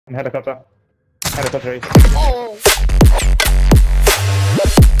Some helicopter. Helicopter east. Oh!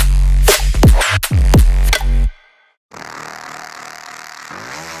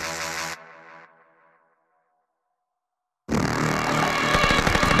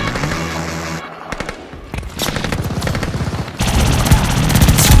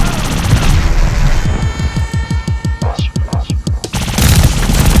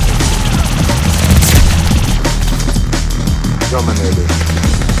 Dominated.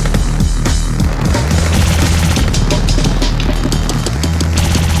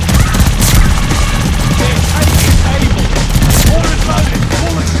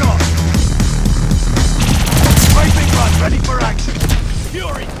 Ready for action!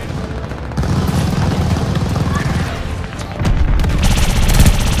 Fury!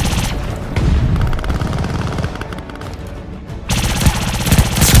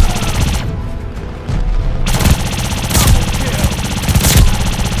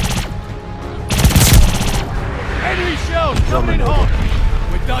 Enemy shells coming in hot!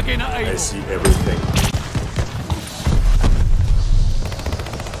 We're dug in at able. I see everything.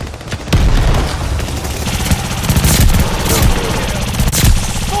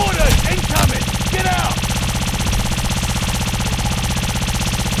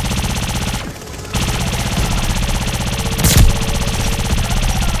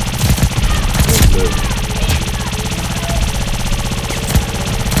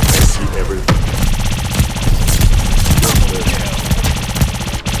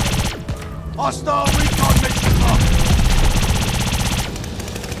 Hostile recon mission locked.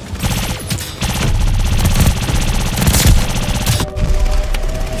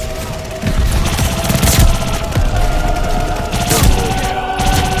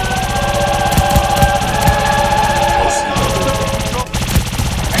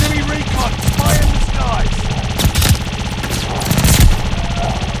 Enemy recon, spy in the skies.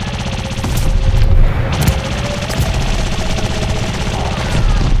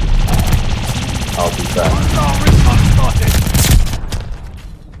 I'll be back. Hostile recon spotted.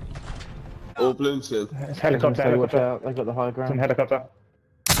 All blue shield. It's helicopter, Watch helicopter. out, they got the high Some ground. helicopter.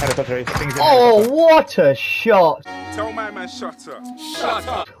 Helicopter east. Things in Oh, helicopter. what a shot! Tell my man shut up. Shut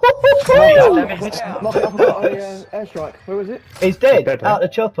up. Mark it up, I've got a airstrike. Where was it? He's dead, Dead, out the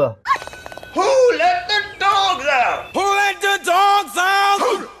chopper. Who let the dogs out? Who let the dogs out?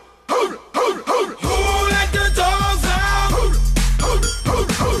 Who let the dogs out?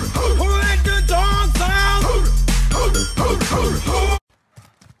 Who let the dogs out?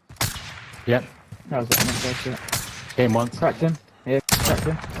 Yep. That was it. Game one. Cracked him. Yeah, cracked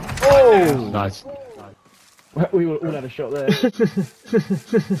him. Oh! Nice. We all had a shot there.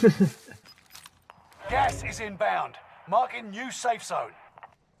 Gas is inbound. Marking new safe zone.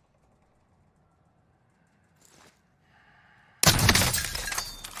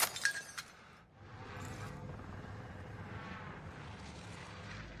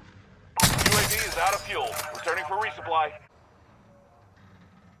 UAV is out of fuel. Returning for resupply.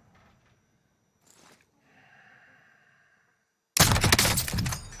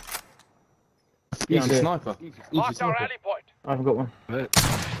 Easy sniper. Marked our rally point. I haven't got one.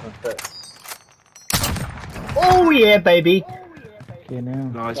 Oh yeah, baby! Yeah, now.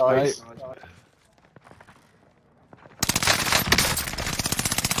 Nice, Nice. mate.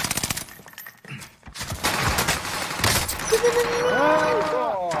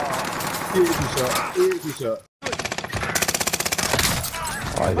 Easy shot. Easy shot.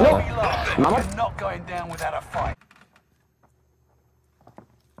 We're not going down without a fight.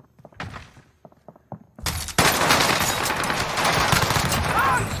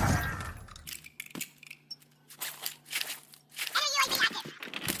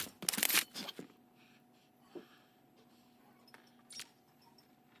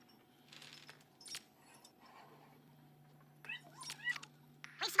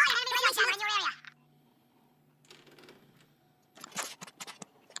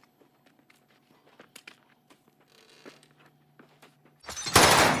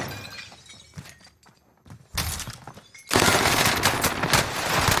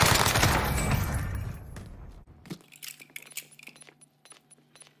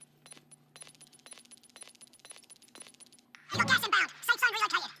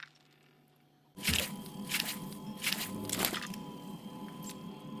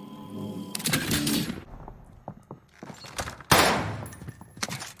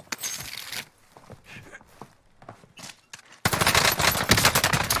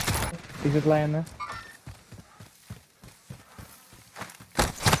 He's just laying there.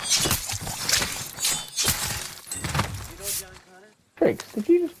 Tricks, did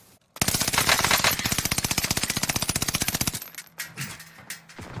you just...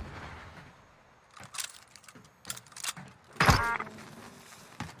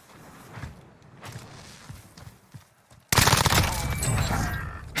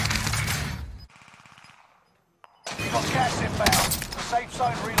 Safe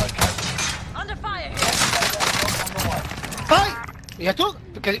zone relocated. Under fire here. On the way. ¡Ay! ¿Y esto?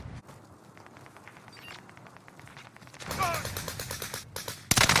 ¿Qué?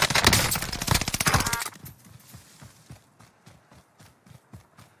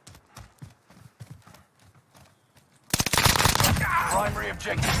 Primary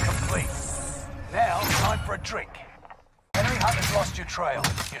objective complete. Now, time for a drink. Enemy hunter's lost your trail.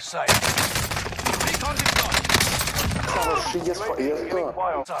 You're safe. Recon deployed. Zone.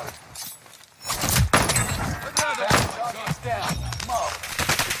 Target's down. Mob.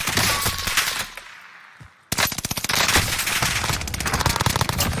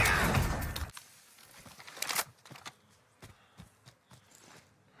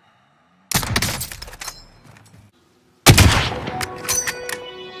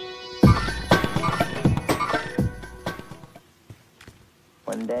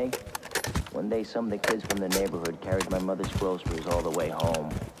 One day some of the kids from the neighborhood carried my mother's groceries all the way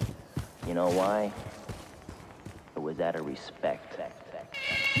home. You know why? It was out of respect.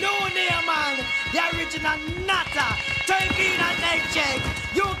 No name, man. The original Nuttah. Turkey and egg check.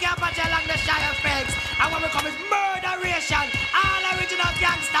 You can't patch along the shy effects. And when we come is murderation. All original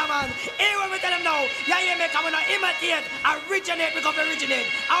gangster, man. Here when we tell them no. Yeah, you make come and imitate. Originate, we come to originate.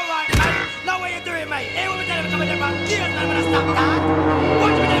 Alright, man. Now what you doing, mate? Here when we tell them come in there, man. Gears, man, when I stop that.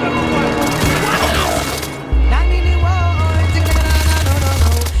 Watch me, name, boy. Nanini war, zing-a-na-na-na,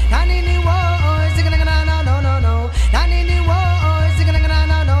 no. Nanini war, zing-a-na-na-na, no. Nanini war,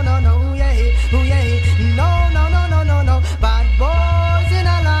 zing-a-na-na-na, no. Yeah, oh yeah. No. Bad boys in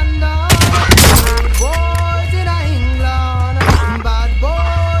a London, good boys in a England, bad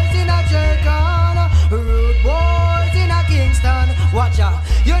boys in a Jamaica, rude boys in a Kingston. Watch out,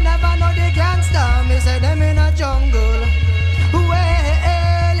 you never know the gangster. Me say them in a jungle.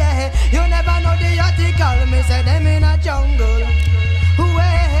 Well, you never know the article. Me say them in a jungle.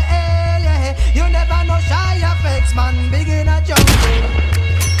 Well, you never know shy effects, man. Big in a jungle.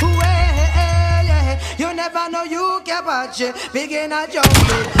 Well, you never know you Apache. Big in a jungle.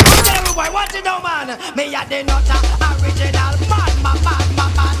 Tell me boy, what you know, man? Me a the Nuttah original man.